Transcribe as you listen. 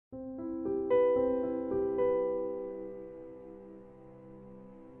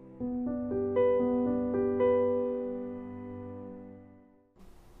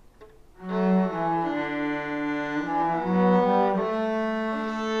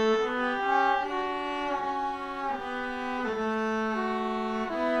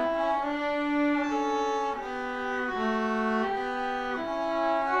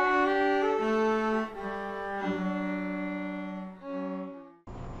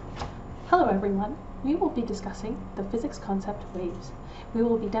Hello everyone, we will be discussing the physics concept waves. We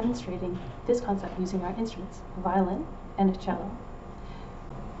will be demonstrating this concept using our instruments, a violin and a cello.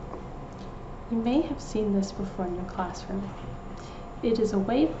 You may have seen this before in your classroom. It is a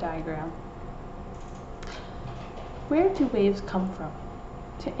wave diagram. Where do waves come from?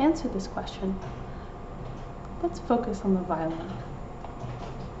 To answer this question, let's focus on the violin.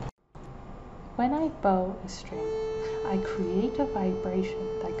 When I bow a string, I create a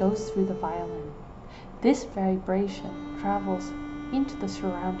vibration that goes through the violin. This vibration travels into the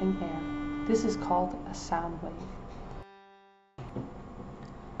surrounding air. This is called a sound wave.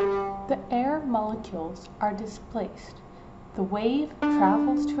 The air molecules are displaced. The wave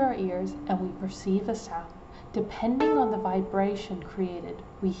travels to our ears and we perceive a sound. Depending on the vibration created,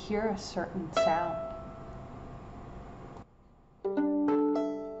 we hear a certain sound.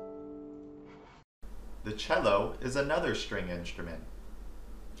 The cello is another string instrument.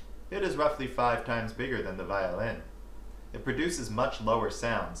 It is roughly 5 times bigger than the violin. It produces much lower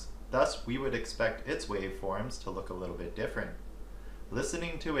sounds, thus we would expect its waveforms to look a little bit different.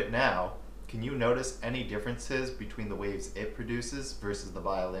 Listening to it now, can you notice any differences between the waves it produces versus the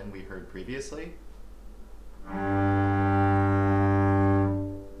violin we heard previously?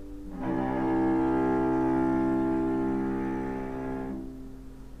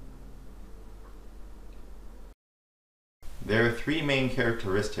 There are 3 main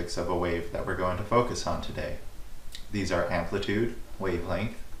characteristics of a wave that we're going to focus on today. These are amplitude,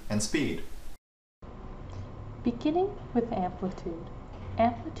 wavelength, and speed. Beginning with amplitude.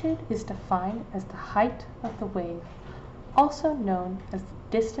 Amplitude is defined as the height of the wave, also known as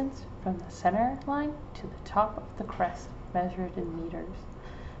the distance from the center line to the top of the crest, measured in meters.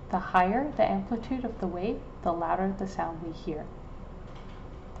 The higher the amplitude of the wave, the louder the sound we hear.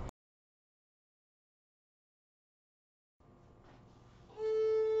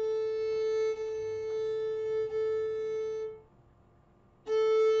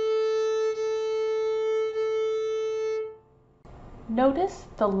 Notice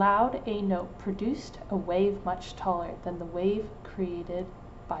the loud A note produced a wave much taller than the wave created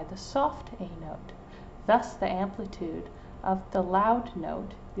by the soft A note. Thus, the amplitude of the loud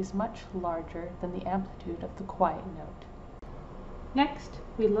note is much larger than the amplitude of the quiet note. Next,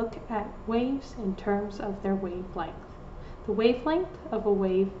 we look at waves in terms of their wavelength. The wavelength of a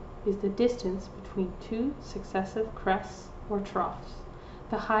wave is the distance between 2 successive crests or troughs,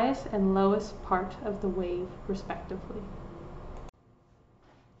 the highest and lowest part of the wave, respectively.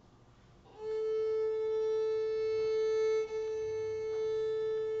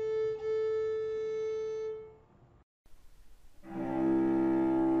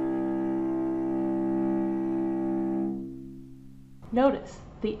 Notice,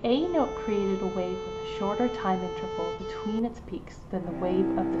 the A note created a wave with a shorter time interval between its peaks than the wave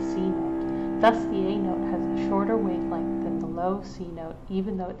of the C note. Thus, the A note has a shorter wavelength than the low C note,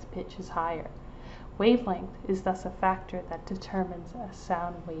 even though its pitch is higher. Wavelength is thus a factor that determines a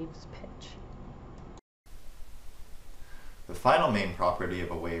sound wave's pitch. The final main property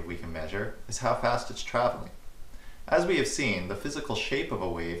of a wave we can measure is how fast it's traveling. As we have seen, the physical shape of a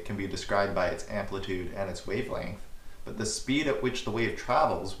wave can be described by its amplitude and its wavelength, but the speed at which the wave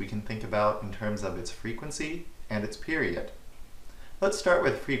travels we can think about in terms of its frequency and its period. Let's start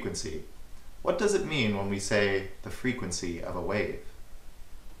with frequency. What does it mean when we say the frequency of a wave?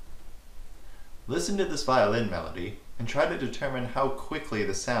 Listen to this violin melody and try to determine how quickly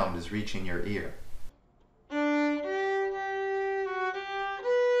the sound is reaching your ear.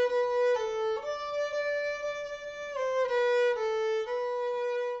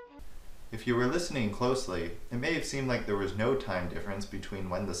 If you were listening closely, it may have seemed like there was no time difference between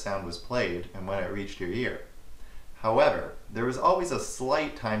when the sound was played and when it reached your ear. However, there is always a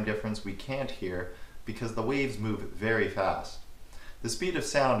slight time difference we can't hear because the waves move very fast. The speed of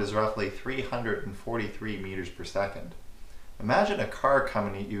sound is roughly 343 meters per second. Imagine a car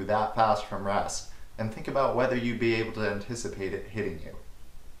coming at you that fast from rest, and think about whether you'd be able to anticipate it hitting you.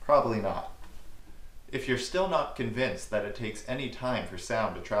 Probably not. If you're still not convinced that it takes any time for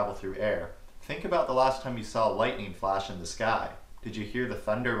sound to travel through air, think about the last time you saw lightning flash in the sky. Did you hear the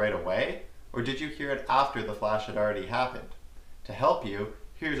thunder right away? Or did you hear it after the flash had already happened? To help you,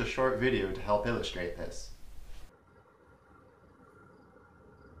 here's a short video to help illustrate this.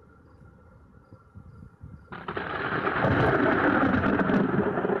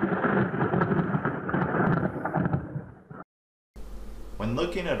 When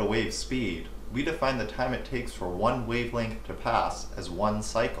looking at a wave's speed, we define the time it takes for one wavelength to pass as one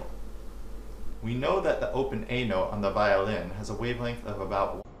cycle. We know that the open A note on the violin has a wavelength of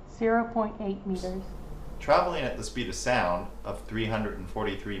about 0.8 meters. Traveling at the speed of sound of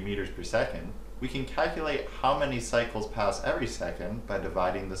 343 meters per second, we can calculate how many cycles pass every second by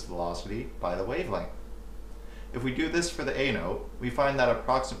dividing this velocity by the wavelength. If we do this for the A note, we find that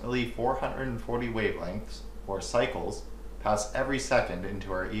approximately 440 wavelengths, or cycles, pass every second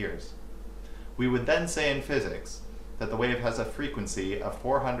into our ears. We would then say in physics that the wave has a frequency of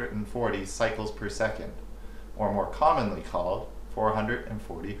 440 cycles per second, or more commonly called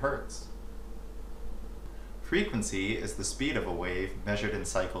 440 hertz. Frequency is the speed of a wave measured in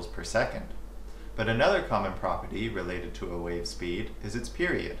cycles per second, but another common property related to a wave speed is its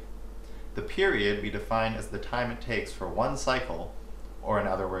period. The period we define as the time it takes for one cycle, or in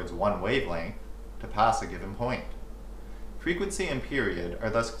other words one wavelength, to pass a given point. Frequency and period are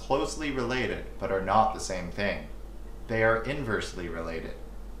thus closely related but are not the same thing. They are inversely related,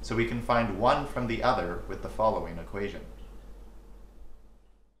 so we can find one from the other with the following equation.